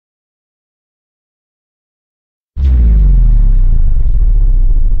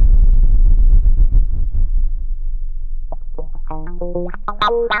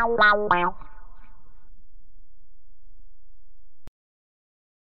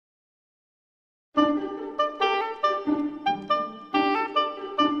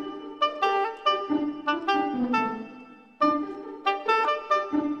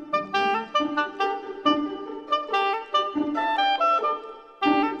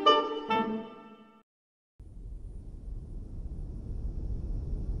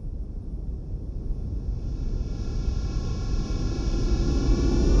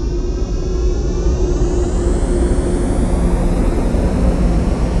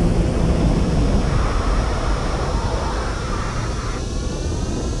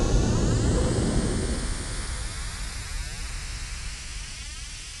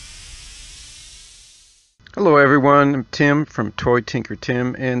Hello everyone, I'm Tim from Toy Tinker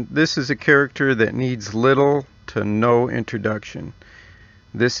Tim, and this is a character that needs little to no introduction.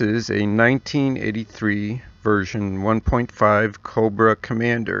 This is a 1983 version 1.5 Cobra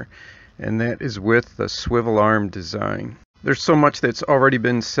Commander, and that is with the swivel arm design. There's so much that's already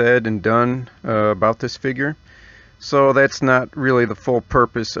been said and done about this figure, so that's not really the full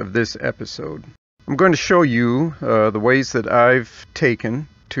purpose of this episode. I'm going to show you the ways that I've taken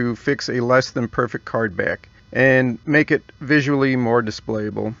to fix a less than perfect card back and make it visually more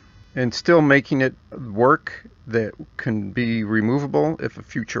displayable, and still making it work that can be removable if a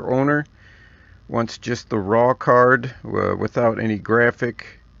future owner wants just the raw card without any graphic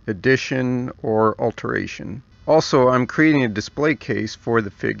addition or alteration. Also, I'm creating a display case for the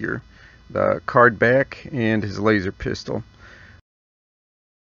figure, the card back and his laser pistol.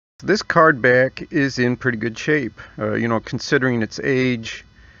 This card back is in pretty good shape, considering its age,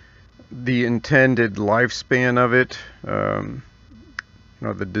 the intended lifespan of it,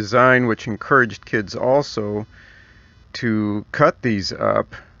 the design, which encouraged kids also to cut these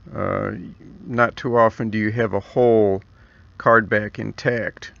up. Not too often do you have a whole card back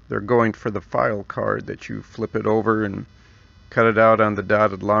intact. They're going for the file card that you flip it over and cut it out on the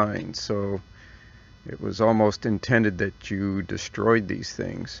dotted line. So it was almost intended that you destroyed these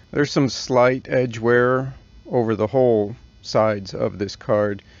things. There's some slight edge wear over the whole sides of this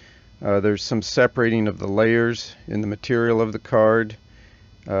card. There's some separating of the layers in the material of the card.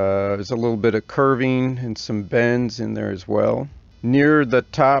 There's a little bit of curving and some bends in there as well. Near the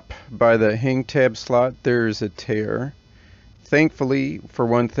top by the hang tab slot there's a tear. Thankfully, for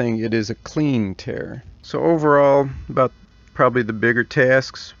one thing, it is a clean tear. So overall, about probably the bigger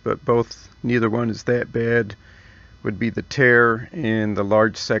tasks, but neither one is that bad, would be the tear and the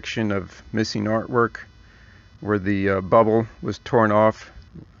large section of missing artwork where the bubble was torn off.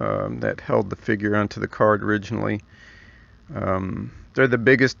 That held the figure onto the card originally. They're the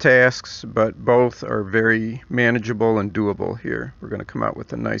biggest tasks, but both are very manageable and doable here. We're going to come out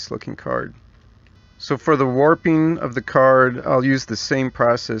with a nice looking card. So for the warping of the card, I'll use the same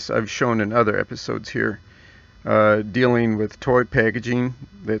process I've shown in other episodes here, dealing with toy packaging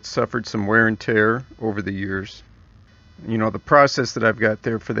that suffered some wear and tear over the years. The process that I've got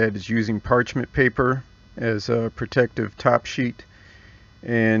there for that is using parchment paper as a protective top sheet,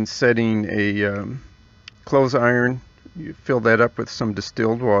 and setting a clothes iron. You fill that up with some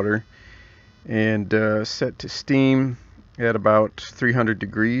distilled water and set to steam at about 300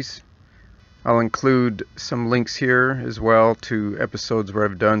 degrees. I'll include some links here as well to episodes where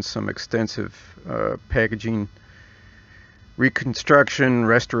I've done some extensive packaging reconstruction,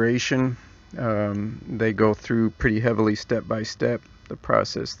 restoration. They go through pretty heavily step by step the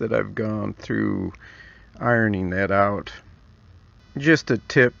process that I've gone through ironing that out. Just a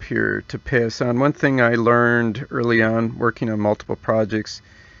tip here to pass on. One thing I learned early on working on multiple projects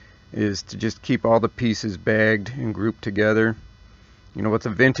is to just keep all the pieces bagged and grouped together. With the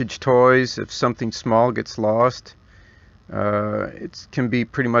vintage toys, if something small gets lost, it can be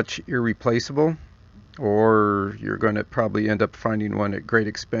pretty much irreplaceable, or you're going to probably end up finding one at great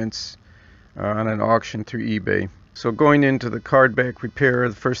expense on an auction through eBay. So going into the card back repair,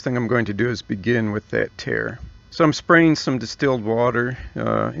 the first thing I'm going to do is begin with that tear. So I'm spraying some distilled water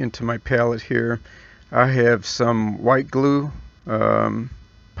into my palette here. I have some white glue,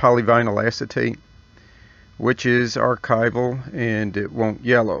 polyvinyl acetate, which is archival and it won't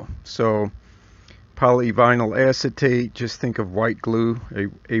yellow. So polyvinyl acetate, just think of white glue,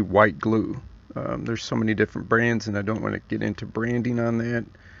 a white glue. There's so many different brands and I don't want to get into branding on that.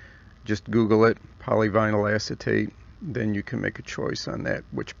 Just Google it, polyvinyl acetate, then you can make a choice on that,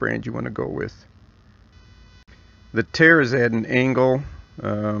 which brand you want to go with. The tear is at an angle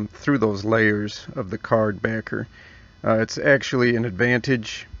through those layers of the card backer. It's actually an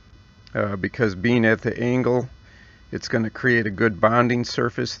advantage because being at the angle, it's going to create a good bonding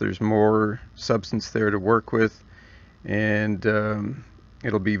surface. There's more substance there to work with, and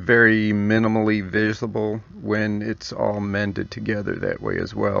It'll be very minimally visible when it's all mended together that way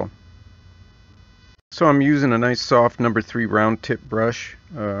as well. So I'm using a nice soft number 3 round tip brush.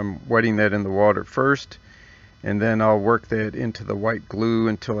 Wetting that in the water first, and then I'll work that into the white glue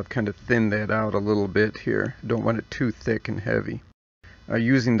until I've kind of thinned that out a little bit here. I don't want it too thick and heavy.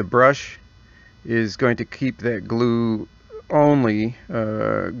 Using the brush is going to keep that glue only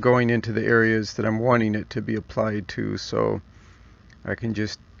going into the areas that I'm wanting it to be applied to, so I can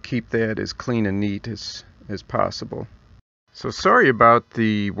just keep that as clean and neat as possible. So sorry about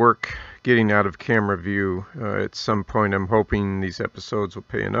the work getting out of camera view. At some point I'm hoping these episodes will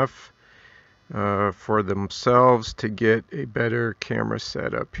pay enough for themselves to get a better camera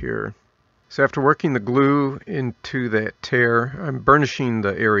setup here. So after working the glue into that tear, I'm burnishing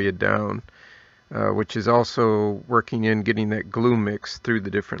the area down, which is also working in getting that glue mix through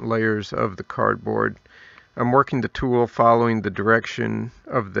the different layers of the cardboard. I'm working the tool following the direction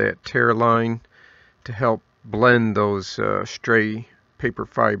of that tear line to help blend those stray paper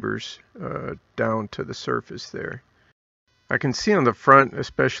fibers down to the surface there. I can see on the front,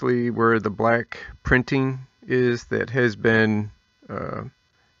 especially where the black printing is, that has been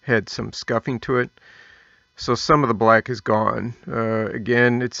had some scuffing to it. So some of the black is gone.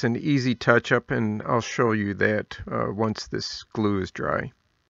 Again, it's an easy touch-up, and I'll show you that once this glue is dry.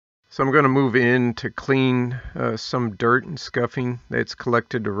 So I'm going to move in to clean some dirt and scuffing that's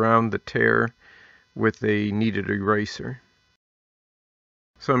collected around the tear with a kneaded eraser.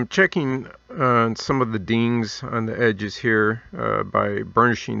 So I'm checking on some of the dings on the edges here by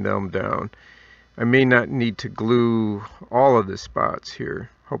burnishing them down. I may not need to glue all of the spots here,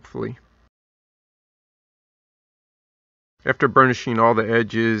 hopefully. After burnishing all the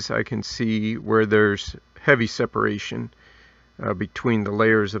edges, I can see where there's heavy separation between the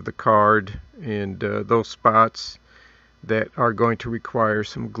layers of the card and those spots that are going to require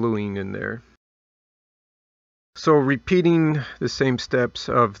some gluing in there. So repeating the same steps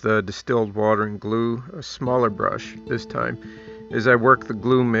of the distilled water and glue, a smaller brush this time, as I work the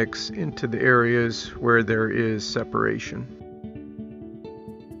glue mix into the areas where there is separation.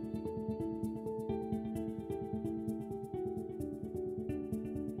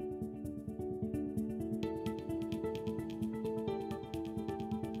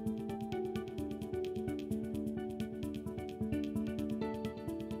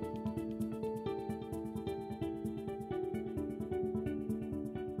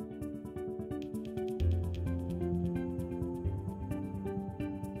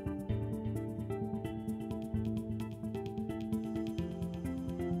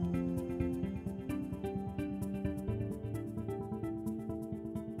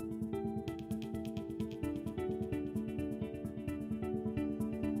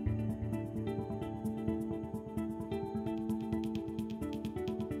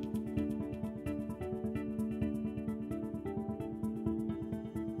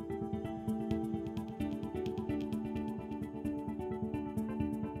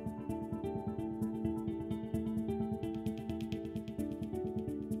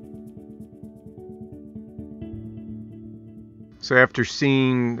 So after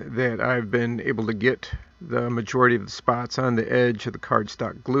seeing that I've been able to get the majority of the spots on the edge of the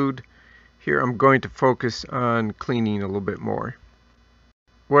cardstock glued, here I'm going to focus on cleaning a little bit more.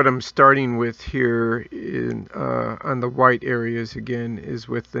 What I'm starting with here on the white areas again is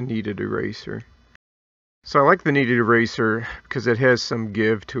with the kneaded eraser. So I like the kneaded eraser because it has some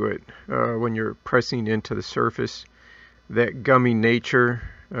give to it when you're pressing into the surface. That gummy nature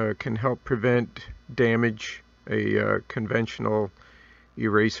can help prevent damage. A conventional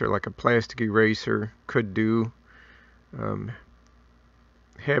eraser like a plastic eraser could do.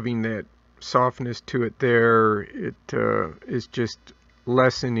 Having that softness to it there, it is just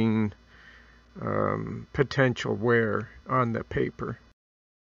lessening potential wear on the paper.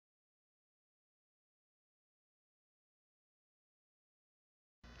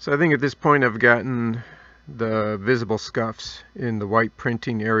 So I think at this point I've gotten the visible scuffs in the white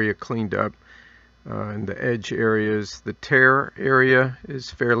printing area cleaned up. In the edge areas, the tear area is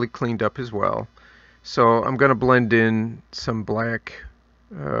fairly cleaned up as well. So I'm going to blend in some black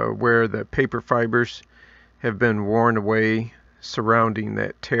where the paper fibers have been worn away surrounding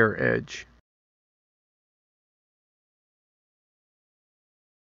that tear edge.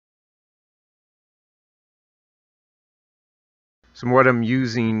 So what I'm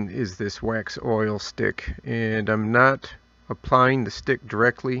using is this wax oil stick, and I'm not applying the stick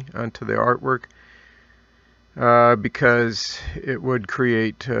directly onto the artwork because it would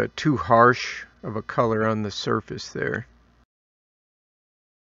create too harsh of a color on the surface there.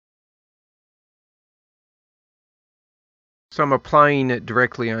 So I'm applying it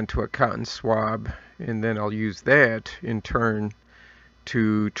directly onto a cotton swab, and then I'll use that in turn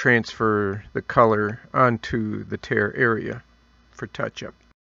to transfer the color onto the tear area for touch-up.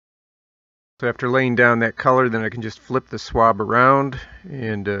 So after laying down that color, then I can just flip the swab around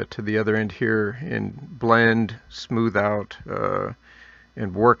and to the other end here and blend, smooth out,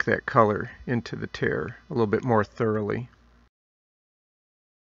 and work that color into the tear a little bit more thoroughly.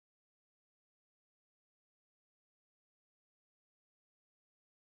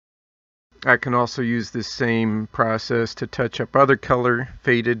 I can also use this same process to touch up other color,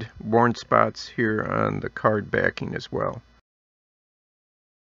 faded, worn spots here on the card backing as well.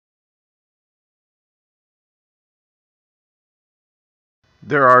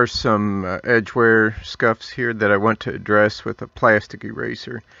 There are some edge wear scuffs here that I want to address with a plastic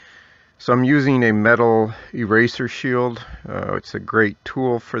eraser. So I'm using a metal eraser shield. It's a great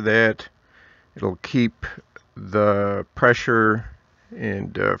tool for that. It'll keep the pressure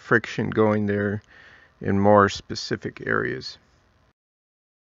and friction going there in more specific areas.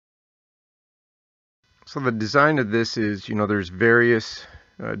 So the design of this is, there's various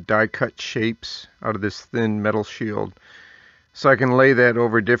die cut shapes out of this thin metal shield. So I can lay that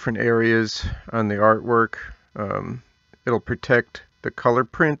over different areas on the artwork. It'll protect the color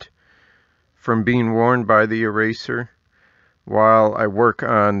print from being worn by the eraser while I work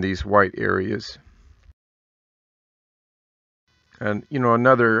on these white areas. And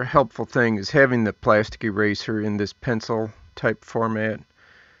another helpful thing is having the plastic eraser in this pencil type format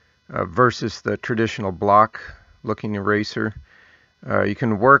versus the traditional block looking eraser. You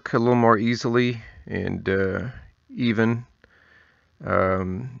can work a little more easily and even.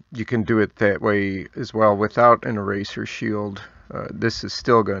 You can do it that way as well without an eraser shield. This is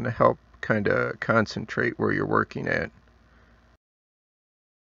still going to help kind of concentrate where you're working at.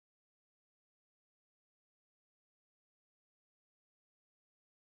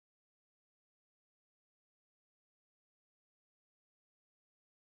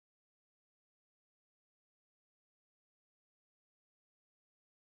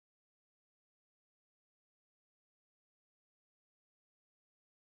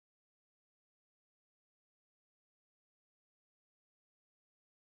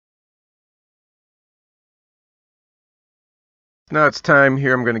 Now it's time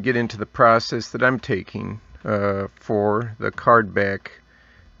here. I'm going to get into the process that I'm taking for the card back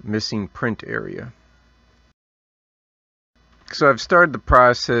missing print area. So I've started the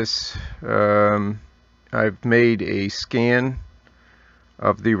process. I've made a scan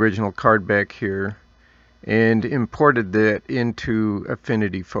of the original card back here and imported that into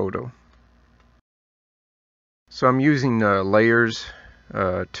Affinity Photo. So I'm using layers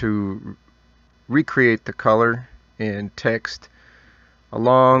to recreate the color and text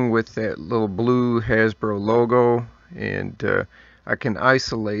along with that little blue Hasbro logo, and I can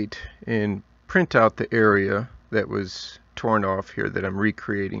isolate and print out the area that was torn off here that I'm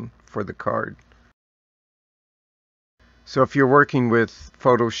recreating for the card. So if you're working with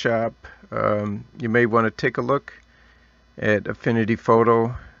Photoshop, you may want to take a look at Affinity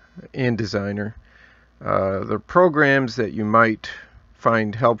Photo and Designer. The programs that you might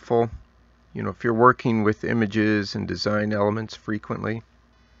find helpful, if you're working with images and design elements frequently.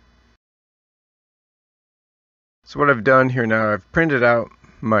 So what I've done here now, I've printed out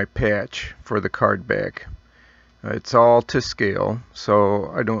my patch for the card back. It's all to scale, so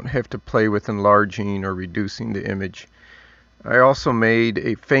I don't have to play with enlarging or reducing the image. I also made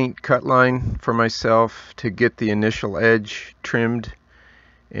a faint cut line for myself to get the initial edge trimmed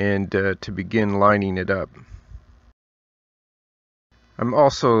and to begin lining it up. I'm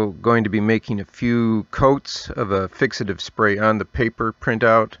also going to be making a few coats of a fixative spray on the paper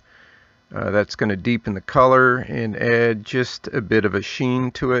printout. That's going to deepen the color and add just a bit of a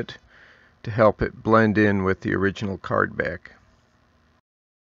sheen to it to help it blend in with the original card back.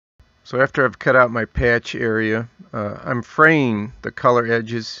 So after I've cut out my patch area, I'm fraying the color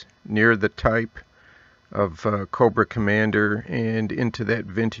edges near the type of Cobra Commander and into that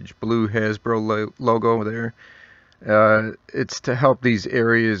vintage blue Hasbro logo there. It's to help these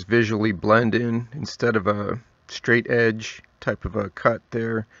areas visually blend in instead of a straight edge type of a cut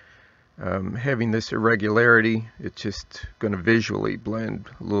there. Having this irregularity, it's just going to visually blend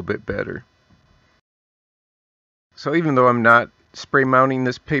a little bit better. So even though I'm not spray mounting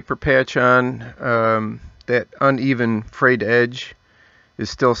this paper patch on, that uneven frayed edge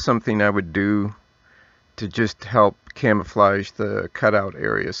is still something I would do to just help camouflage the cutout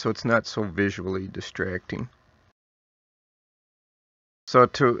area so it's not so visually distracting. So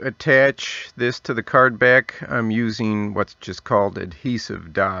to attach this to the card back, I'm using what's just called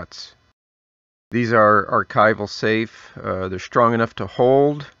adhesive dots. These are archival safe. They're strong enough to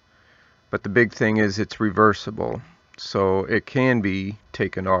hold, but the big thing is it's reversible, so it can be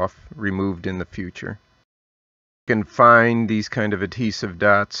taken off, removed in the future. You can find these kind of adhesive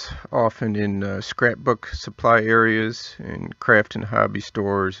dots often in scrapbook supply areas, in craft and hobby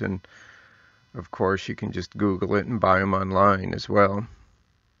stores, and of course you can just Google it and buy them online as well.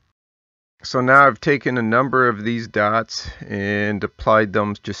 So now I've taken a number of these dots and applied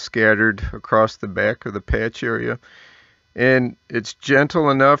them just scattered across the back of the patch area. And it's gentle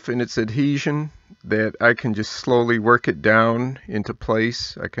enough in its adhesion that I can just slowly work it down into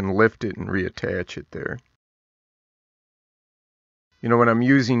place. I can lift it and reattach it there. You know, when I'm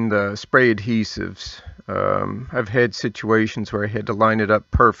using the spray adhesives, I've had situations where I had to line it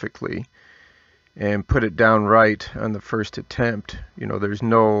up perfectly and put it down right on the first attempt. You know, there's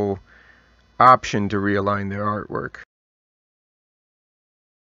no option to realign the artwork.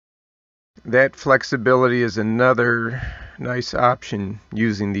 That flexibility is another nice option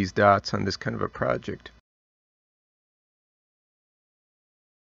using these dots on this kind of a project.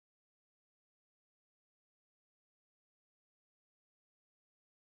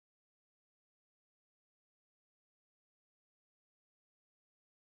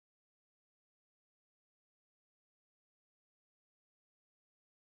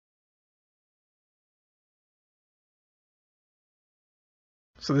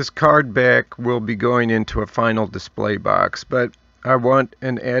 So this card back will be going into a final display box, but I want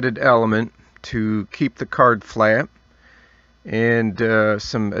an added element to keep the card flat and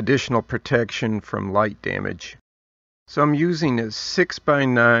some additional protection from light damage. So I'm using a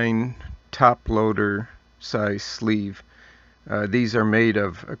 6x9 top loader size sleeve. These are made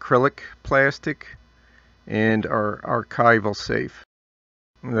of acrylic plastic and are archival safe.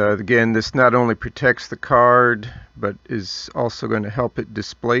 Again, this not only protects the card, but is also going to help it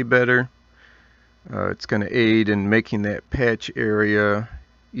display better. It's going to aid in making that patch area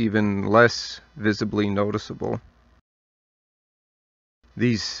even less visibly noticeable.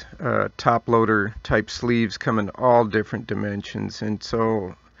 These top loader type sleeves come in all different dimensions, and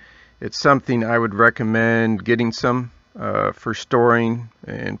so it's something I would recommend getting some for storing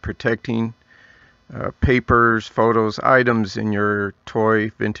and protecting papers, photos, items in your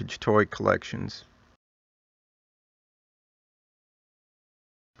vintage toy collections.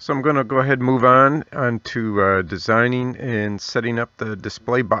 So I'm going to go ahead and move on to designing and setting up the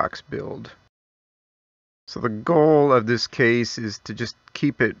display box build. So the goal of this case is to just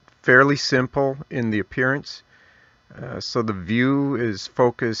keep it fairly simple in the appearance. So the view is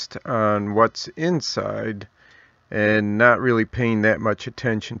focused on what's inside and not really paying that much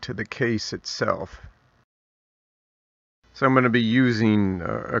attention to the case itself. So I'm going to be using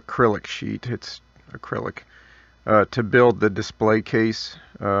acrylic sheet, it's acrylic, to build the display case.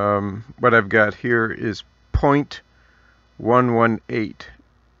 What I've got here is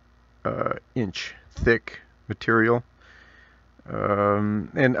 0.118 inch thick material.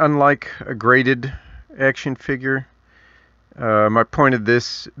 And unlike a graded action figure, my point of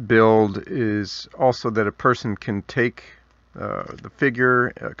this build is also that a person can take the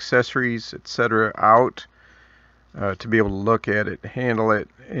figure, accessories, etc. out to be able to look at it, handle it,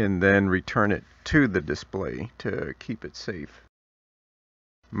 and then return it to the display to keep it safe.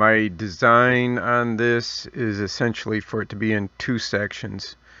 My design on this is essentially for it to be in two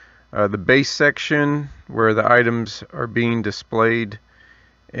sections. The base section where the items are being displayed,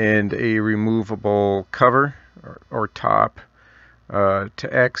 and a removable cover or top to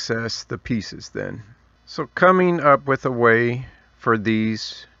access the pieces then. So coming up with a way for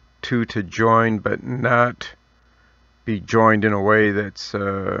these two to join but not be joined in a way that's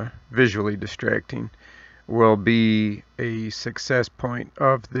visually distracting will be a success point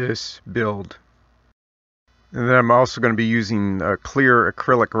of this build. And then I'm also going to be using clear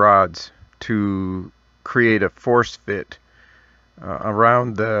acrylic rods to create a force fit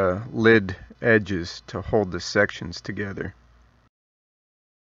around the lid edges to hold the sections together.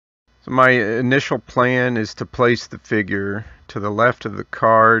 So my initial plan is to place the figure to the left of the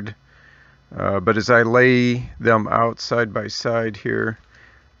card, but as I lay them out side by side here,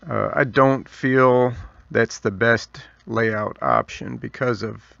 I don't feel that's the best layout option because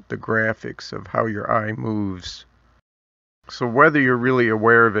of the graphics of how your eye moves. So whether you're really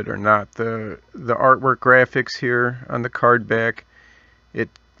aware of it or not, the artwork graphics here on the card back, it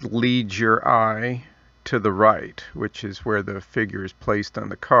leads your eye to the right, which is where the figure is placed on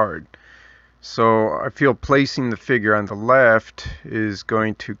the card. So I feel placing the figure on the left is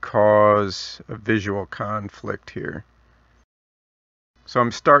going to cause a visual conflict here. So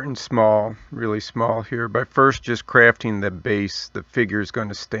I'm starting small, really small here, by first just crafting the base the figure is going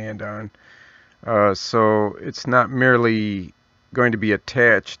to stand on. So it's not merely going to be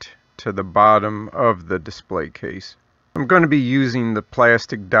attached to the bottom of the display case. I'm going to be using the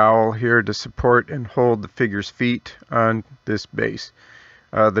plastic dowel here to support and hold the figure's feet on this base.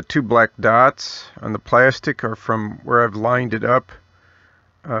 The two black dots on the plastic are from where I've lined it up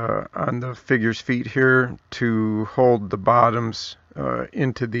on the figure's feet here to hold the bottoms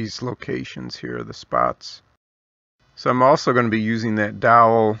into these locations here, the spots. So I'm also going to be using that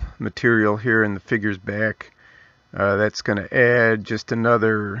dowel material here in the figure's back. That's going to add just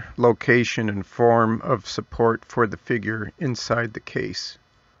another location and form of support for the figure inside the case.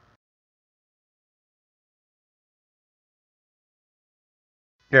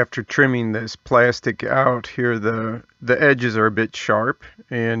 After trimming this plastic out here, the edges are a bit sharp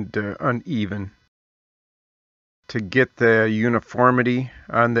and uneven. To get the uniformity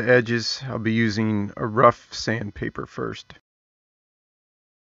on the edges, I'll be using a rough sandpaper first.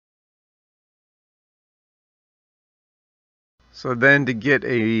 So then to get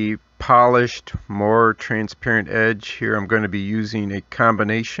a polished, more transparent edge here, I'm going to be using a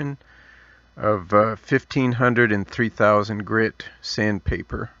combination of 1500 and 3000 grit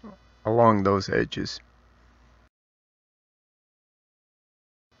sandpaper along those edges.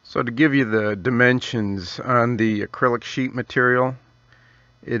 So to give you the dimensions on the acrylic sheet material,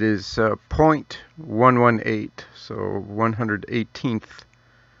 it is 0.118, so 118th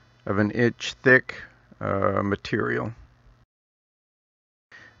of an inch thick material.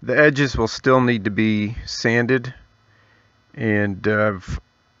 The edges will still need to be sanded, and I've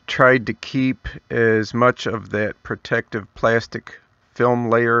tried to keep as much of that protective plastic film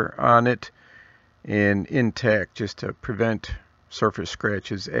layer on it and intact just to prevent surface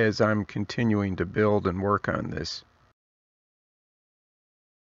scratches as I'm continuing to build and work on this.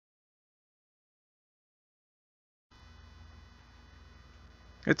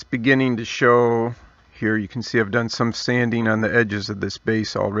 It's beginning to show here. You can see I've done some sanding on the edges of this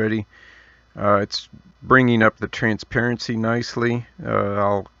base already. It's bringing up the transparency nicely.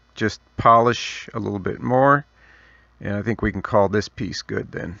 I'll just polish a little bit more, and I think we can call this piece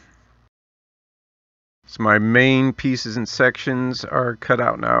good then. So my main pieces and sections are cut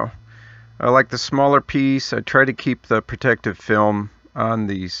out now. Like the smaller piece, I try to keep the protective film on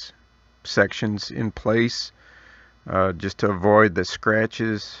these sections in place just to avoid the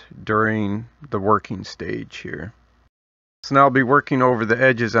scratches during the working stage here. So now I'll be working over the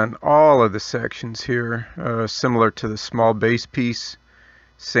edges on all of the sections here, similar to the small base piece,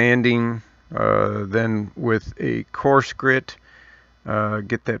 sanding, then with a coarse grit,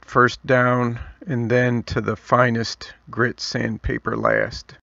 get that first down, and then to the finest grit sandpaper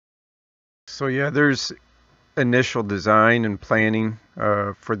last. So yeah, there's initial design and planning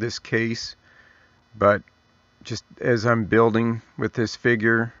for this case, but just as I'm building with this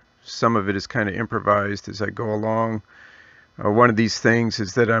figure, some of it is kind of improvised as I go along. One of these things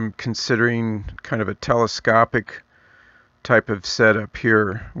is that I'm considering kind of a telescopic type of setup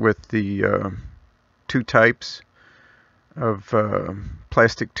here with the two types of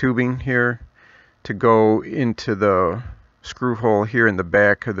plastic tubing here to go into the screw hole here in the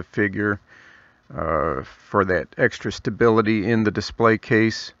back of the figure for that extra stability in the display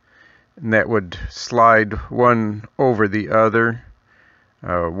case. And that would slide one over the other.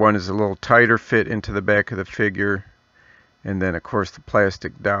 One is a little tighter fit into the back of the figure, and then of course the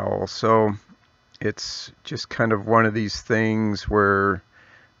plastic dowel. So it's just kind of one of these things where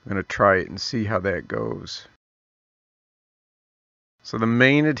I'm going to try it and see how that goes. So the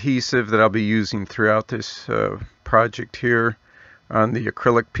main adhesive that I'll be using throughout this project here on the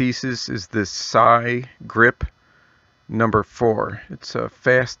acrylic pieces is this Psy Grip number 4. It's a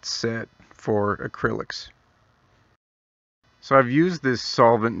fast set for acrylics. So I've used this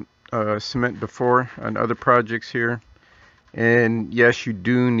solvent cement before on other projects here, and yes, you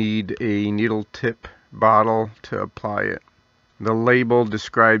do need a needle tip bottle to apply it. The label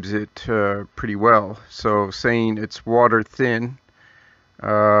describes it pretty well, so saying it's water thin,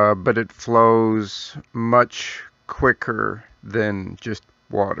 but it flows much quicker than just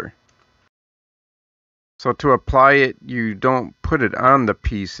water. So to apply it, you don't put it on the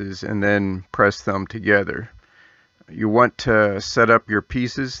pieces and then press them together. You want to set up your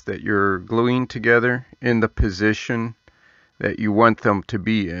pieces that you're gluing together in the position that you want them to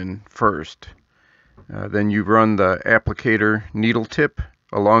be in first. Then you run the applicator needle tip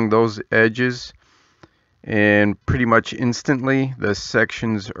along those edges, and pretty much instantly the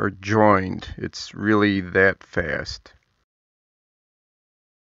sections are joined. It's really that fast.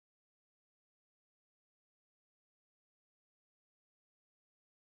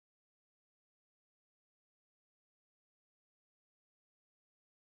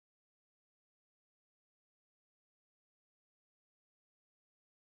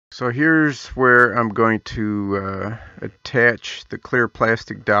 So here's where I'm going to attach the clear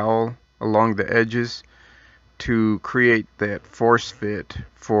plastic dowel along the edges to create that force fit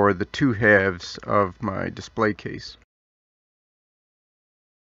for the two halves of my display case.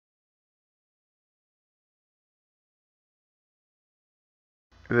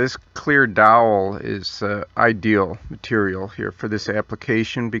 This clear dowel is ideal material here for this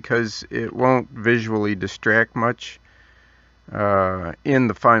application because it won't visually distract much in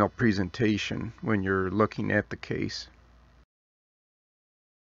the final presentation when you're looking at the case.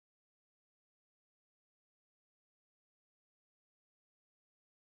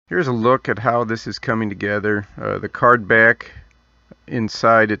 Here's a look at how this is coming together. The card back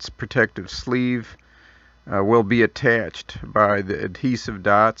inside its protective sleeve will be attached by the adhesive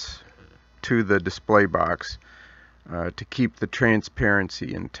dots to the display box to keep the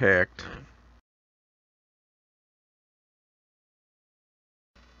transparency intact.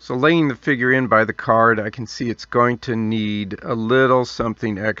 So laying the figure in by the card, I can see it's going to need a little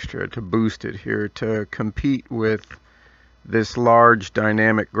something extra to boost it here to compete with this large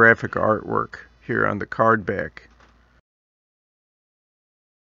dynamic graphic artwork here on the card back.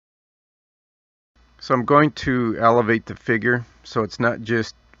 So I'm going to elevate the figure so it's not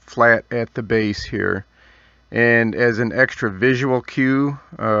just flat at the base here. And as an extra visual cue,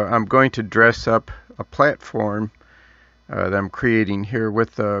 I'm going to dress up a platform that I'm creating here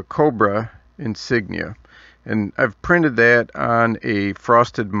with the Cobra insignia. And I've printed that on a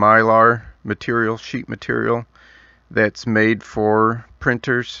frosted mylar material, sheet material, that's made for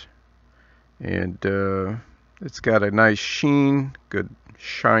printers. And it's got a nice sheen, good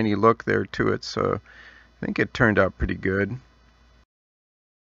shiny look there to it, so I think it turned out pretty good.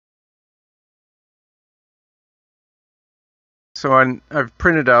 So I've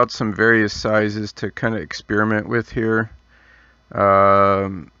printed out some various sizes to kind of experiment with here.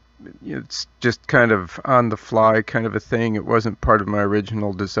 It's just kind of on the fly kind of a thing. It wasn't part of my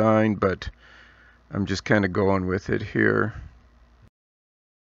original design, but I'm just kind of going with it here.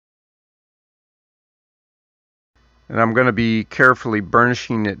 And I'm going to be carefully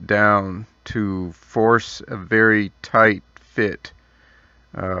burnishing it down to force a very tight fit.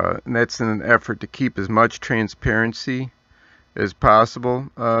 And that's in an effort to keep as much transparency as possible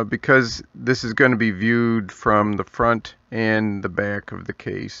because this is going to be viewed from the front and the back of the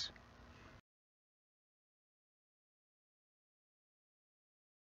case.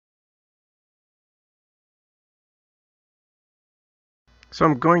 So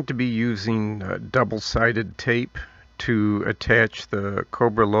I'm going to be using double-sided tape to attach the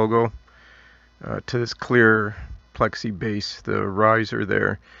Cobra logo to this clear plexi base, the riser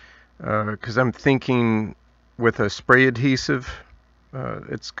there, because I'm thinking with a spray adhesive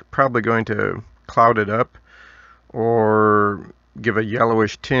it's probably going to cloud it up or give a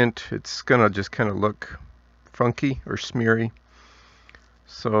yellowish tint. It's gonna just kind of look funky or smeary.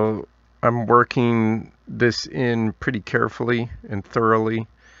 So I'm working this in pretty carefully and thoroughly,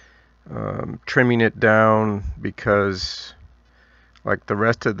 trimming it down because like the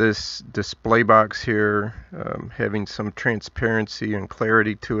rest of this display box here, having some transparency and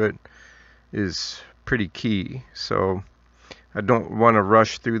clarity to it is pretty key. So I don't want to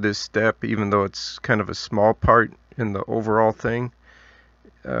rush through this step, even though it's kind of a small part in the overall thing.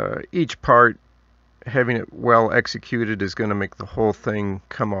 Each part, having it well executed, is going to make the whole thing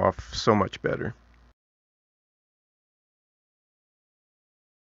come off so much better.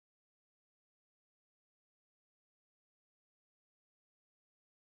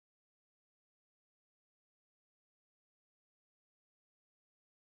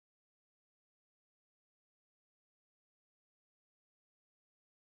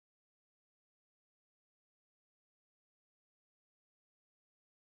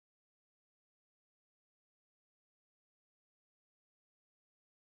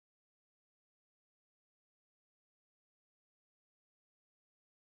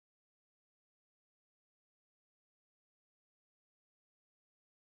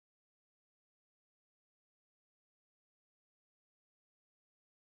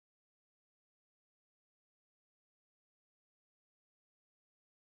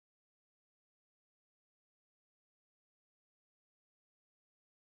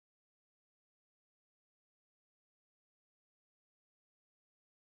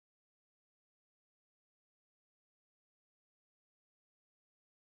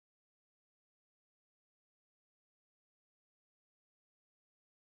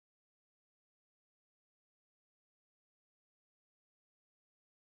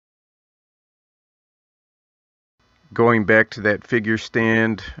 Going back to that figure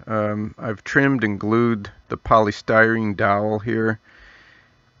stand, I've trimmed and glued the polystyrene dowel here,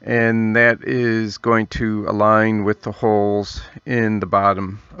 and that is going to align with the holes in the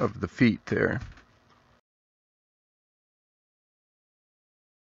bottom of the feet there.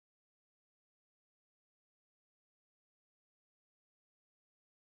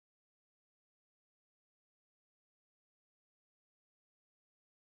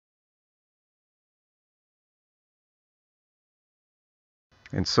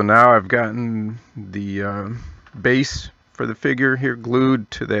 And so now I've gotten the base for the figure here glued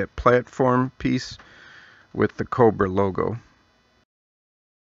to that platform piece with the Cobra logo.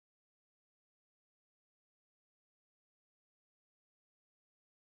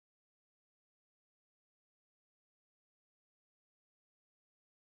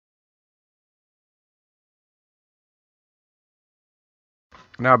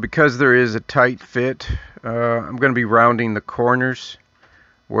 Now, because there is a tight fit, I'm going to be rounding the corners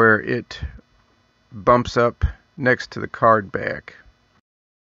where it bumps up next to the card back.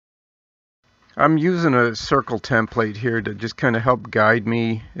 I'm using a circle template here to just kind of help guide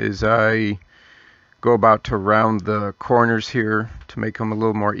me as I go about to round the corners here to make them a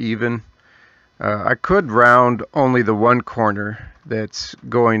little more even. I could round only the one corner that's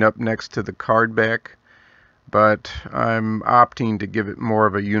going up next to the card back, but I'm opting to give it more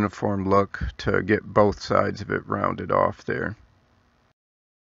of a uniform look to get both sides of it rounded off there.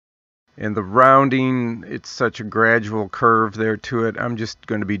 And the rounding, it's such a gradual curve there to it. I'm just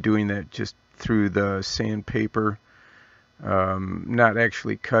going to be doing that just through the sandpaper, not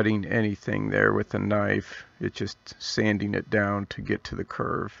actually cutting anything there with a knife. It's just sanding it down to get to the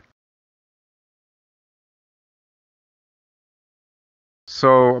curve.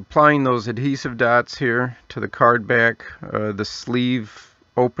 So applying those adhesive dots here to the card back, the sleeve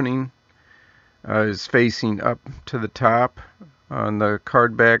opening is facing up to the top on the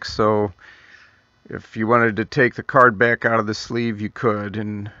card back, so if you wanted to take the card back out of the sleeve, you could,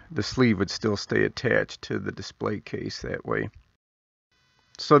 and the sleeve would still stay attached to the display case that way.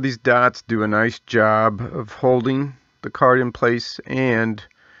 So these dots do a nice job of holding the card in place, and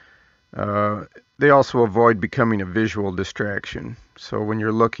they also avoid becoming a visual distraction. So when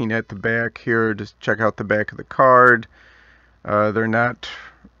you're looking at the back here, just check out the back of the card. They're not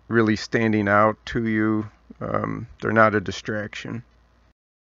really standing out to you. They're not a distraction.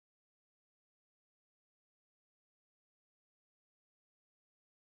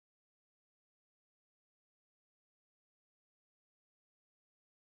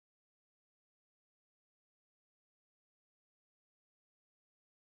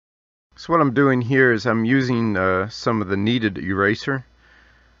 So what I'm doing here is I'm using some of the kneaded eraser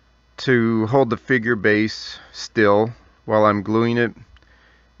to hold the figure base still while I'm gluing it,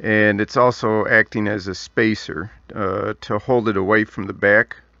 and it's also acting as a spacer to hold it away from the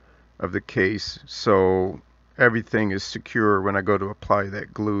back of the case so everything is secure when I go to apply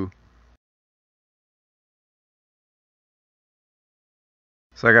that glue.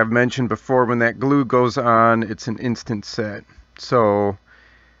 So like I've mentioned before, when that glue goes on, it's an instant set. So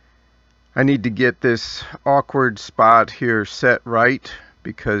I need to get this awkward spot here set right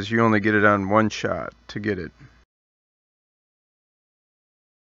because you only get it on one shot to get it.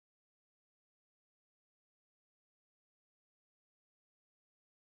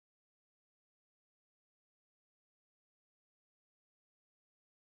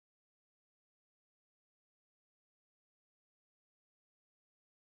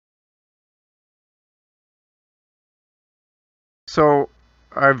 So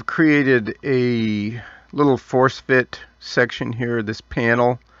I've created a little force fit section here, this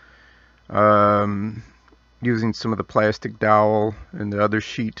panel, um, using some of the plastic dowel and the other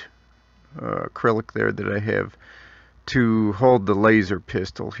sheet acrylic there that I have to hold the laser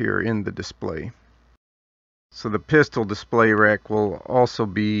pistol here in the display. So the pistol display rack will also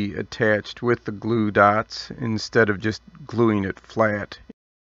be attached with the glue dots instead of just gluing it flat.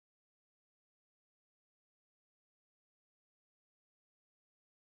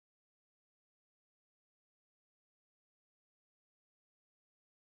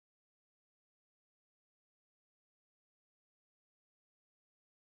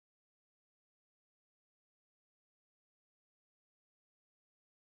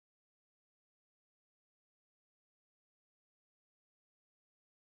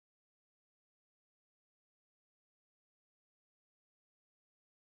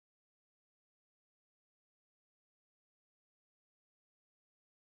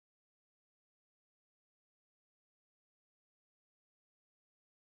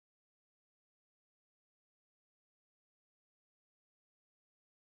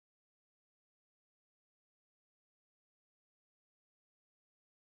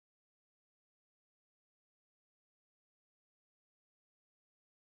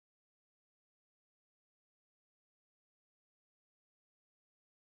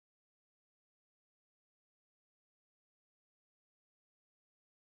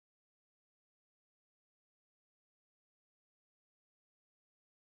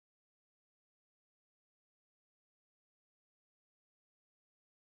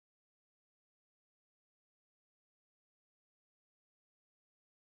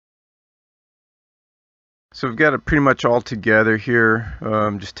 So we've got it pretty much all together here.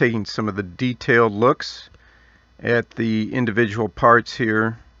 Just taking some of the detailed looks at the individual parts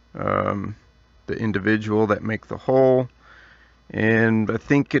here, the individual that make the whole, and I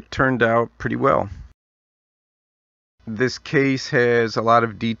think it turned out pretty well. This case has a lot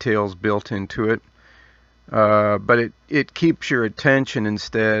of details built into it, but it keeps your attention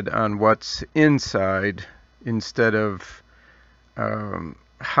instead on what's inside instead of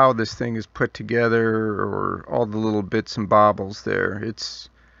how this thing is put together or all the little bits and bobbles there. It's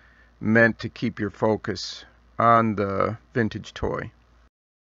meant to keep your focus on the vintage toy.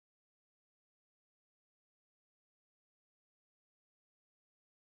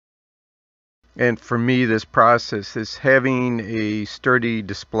 And for me, this process is having a sturdy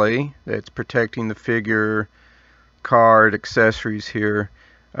display that's protecting the figure, card, accessories here,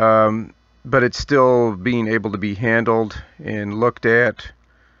 but it's still being able to be handled and looked at.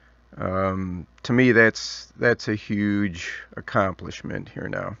 To me, that's a huge accomplishment here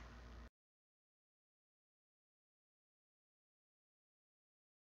now.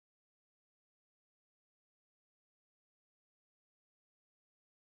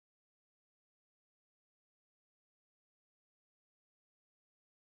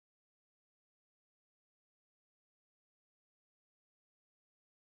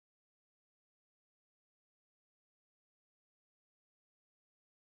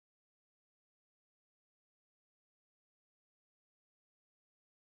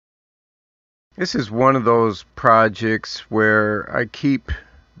 This is one of those projects where I keep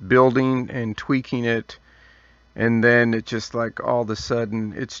building and tweaking it, and then it just like all of a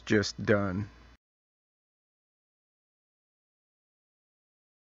sudden it's just done.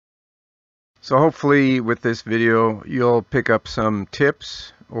 So hopefully with this video you'll pick up some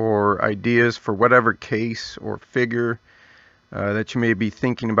tips or ideas for whatever case or figure that you may be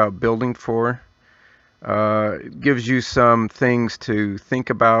thinking about building for. It gives you some things to think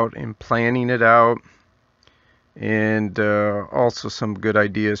about in planning it out, and also some good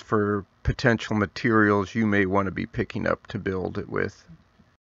ideas for potential materials you may want to be picking up to build it with.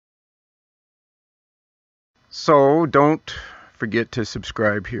 So don't forget to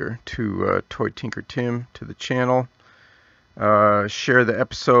subscribe here to Toy Tinker Tim, to the channel. Share the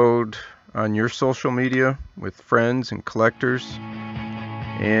episode on your social media with friends and collectors.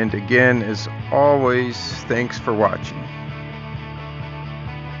 And again, as always, thanks for watching.